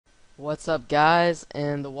What's up guys,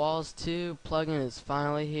 and the Walls 2 plugin is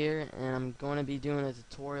finally here, and I'm going to be doing a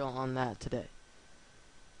tutorial on that today.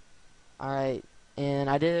 Alright, and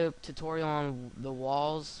I did a tutorial on the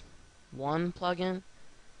Walls 1 plugin,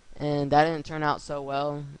 and that didn't turn out so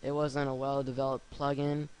well. It wasn't a well developed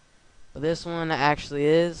plugin, but this one actually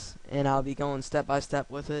is, and I'll be going step by step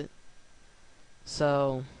with it.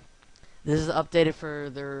 So this is updated for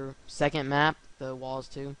their second map, the Walls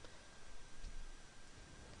 2.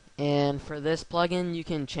 And for this plugin, you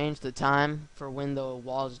can change the time for when the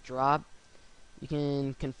walls drop. You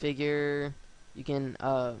can configure, you can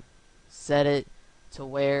set it to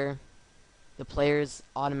where the players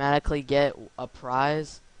automatically get a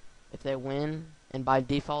prize if they win, and by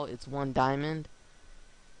default it's 1 diamond.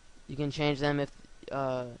 You can change them if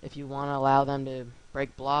you want to allow them to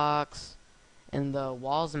break blocks. And the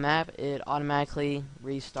walls map, it automatically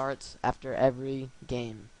restarts after every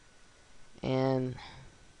game. And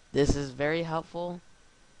this is very helpful,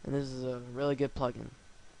 and this is a really good plugin.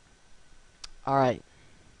 Alright,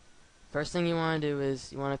 first thing you want to do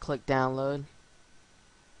is you want to click download,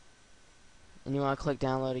 and you want to click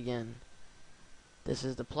download again. This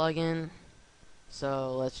is the plugin,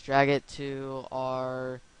 so let's drag it to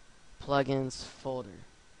our plugins folder.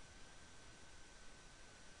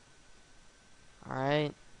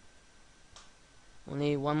 Alright, we'll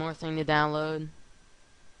need one more thing to download,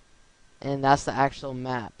 and that's the actual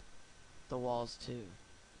map, the Walls 2.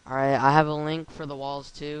 Alright, I have a link for the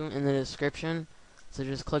Walls 2 in the description, so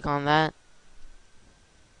just click on that,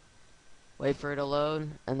 wait for it to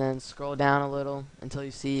load, and then scroll down a little until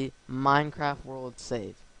you see Minecraft World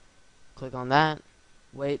Save. Click on that,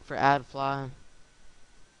 wait for AdFly,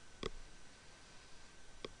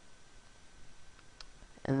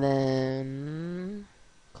 and then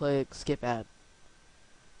click Skip Ad.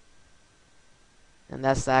 And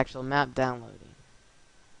that's the actual map downloading.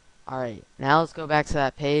 Alright, now let's go back to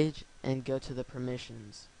that page and go to the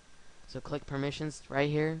permissions. So click permissions right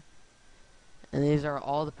here, and these are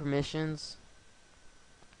all the permissions.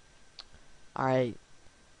 Alright,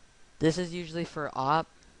 this is usually for op,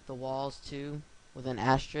 the Walls 2 with an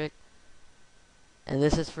asterisk, and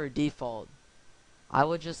this is for default. I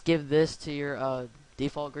would just give this to your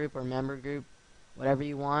default group or member group, whatever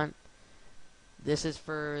you want. This is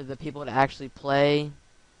for the people to actually play,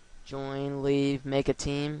 join, leave, make a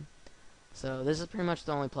team. So this is pretty much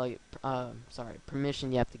the only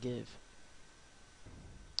permission you have to give.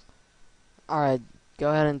 Alright, go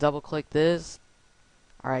ahead and double click this.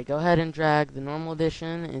 Alright, go ahead and drag the normal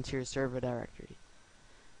edition into your server directory.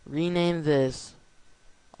 Rename this,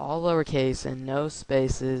 all lowercase and no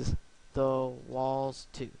spaces, the Walls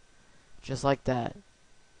 2. Just like that.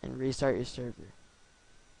 And restart your server.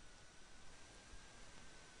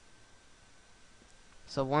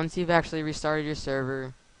 So once you've actually restarted your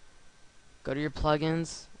server, go to your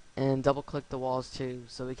plugins and double click the Walls 2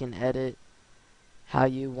 so we can edit how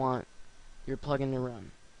you want your plugin to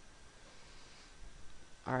run.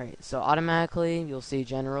 Alright, so automatically you'll see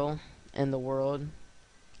general and the world.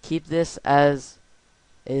 Keep this as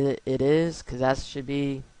it is, because that should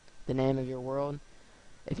be the name of your world.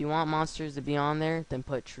 If you want monsters to be on there, then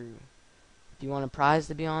put true. If you want a prize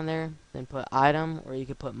to be on there, then put item, or you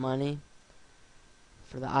could put money.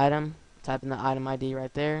 For the item, type in the item ID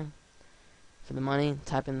right there. For the money,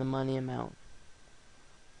 type in the money amount.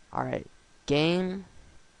 Alright, game.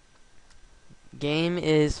 Game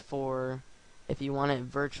is for if you want it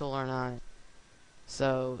virtual or not.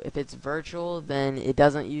 So if it's virtual, then it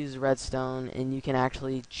doesn't use redstone, and you can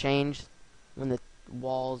actually change when the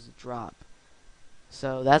walls drop.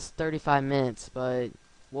 So that's 35 minutes, but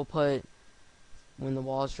we'll put, when the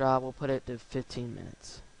walls drop, we'll put it to 15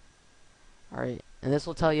 minutes. Alright, and this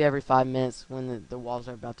will tell you every 5 minutes when the walls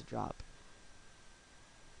are about to drop.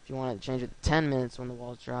 If you want to change it to 10 minutes when the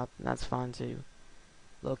walls drop, that's fine too.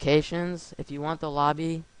 Locations, if you want the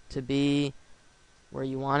lobby to be where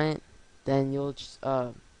you want it, then you'll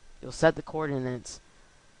set the coordinates.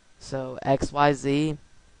 So XYZ,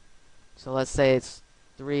 so let's say it's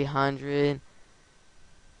 300,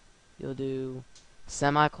 you'll do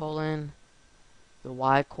semicolon, the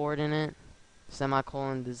Y coordinate,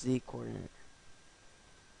 semicolon, the Z coordinate.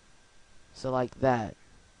 So like that.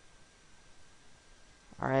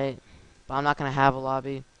 Alright, but I'm not going to have a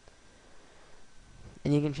lobby.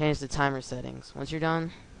 And you can change the timer settings. Once you're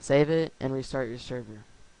done, save it and restart your server.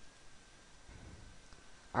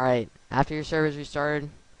 Alright, after your server is restarted,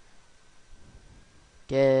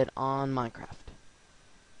 get on Minecraft.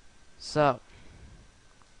 So,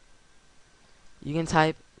 you can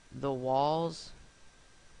type the walls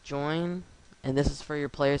join, and this is for your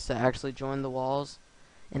players to actually join the walls,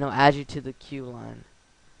 and it'll add you to the queue line.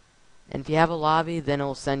 And if you have a lobby, then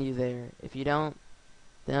it'll send you there. If you don't,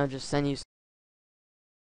 then it'll just send you.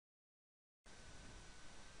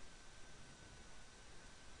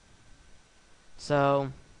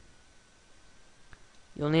 So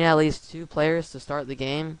you'll need at least 2 players to start the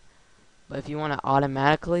game. But if you want to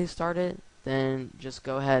automatically start it, then just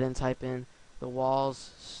go ahead and type in the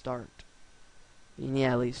walls start. You need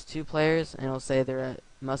at least 2 players, and it'll say there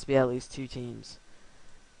must be at least 2 teams.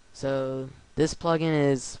 So this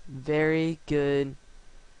plugin is very good,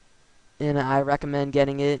 and I recommend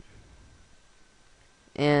getting it.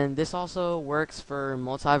 And this also works for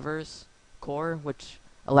Multiverse Core, which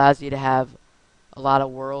allows you to have a lot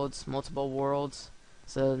of worlds, multiple worlds.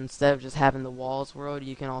 So instead of just having the walls world,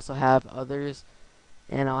 you can also have others.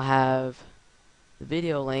 And I'll have the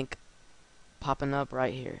video link popping up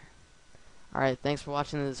right here. Alright, thanks for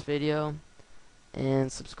watching this video,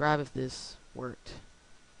 and subscribe if this worked.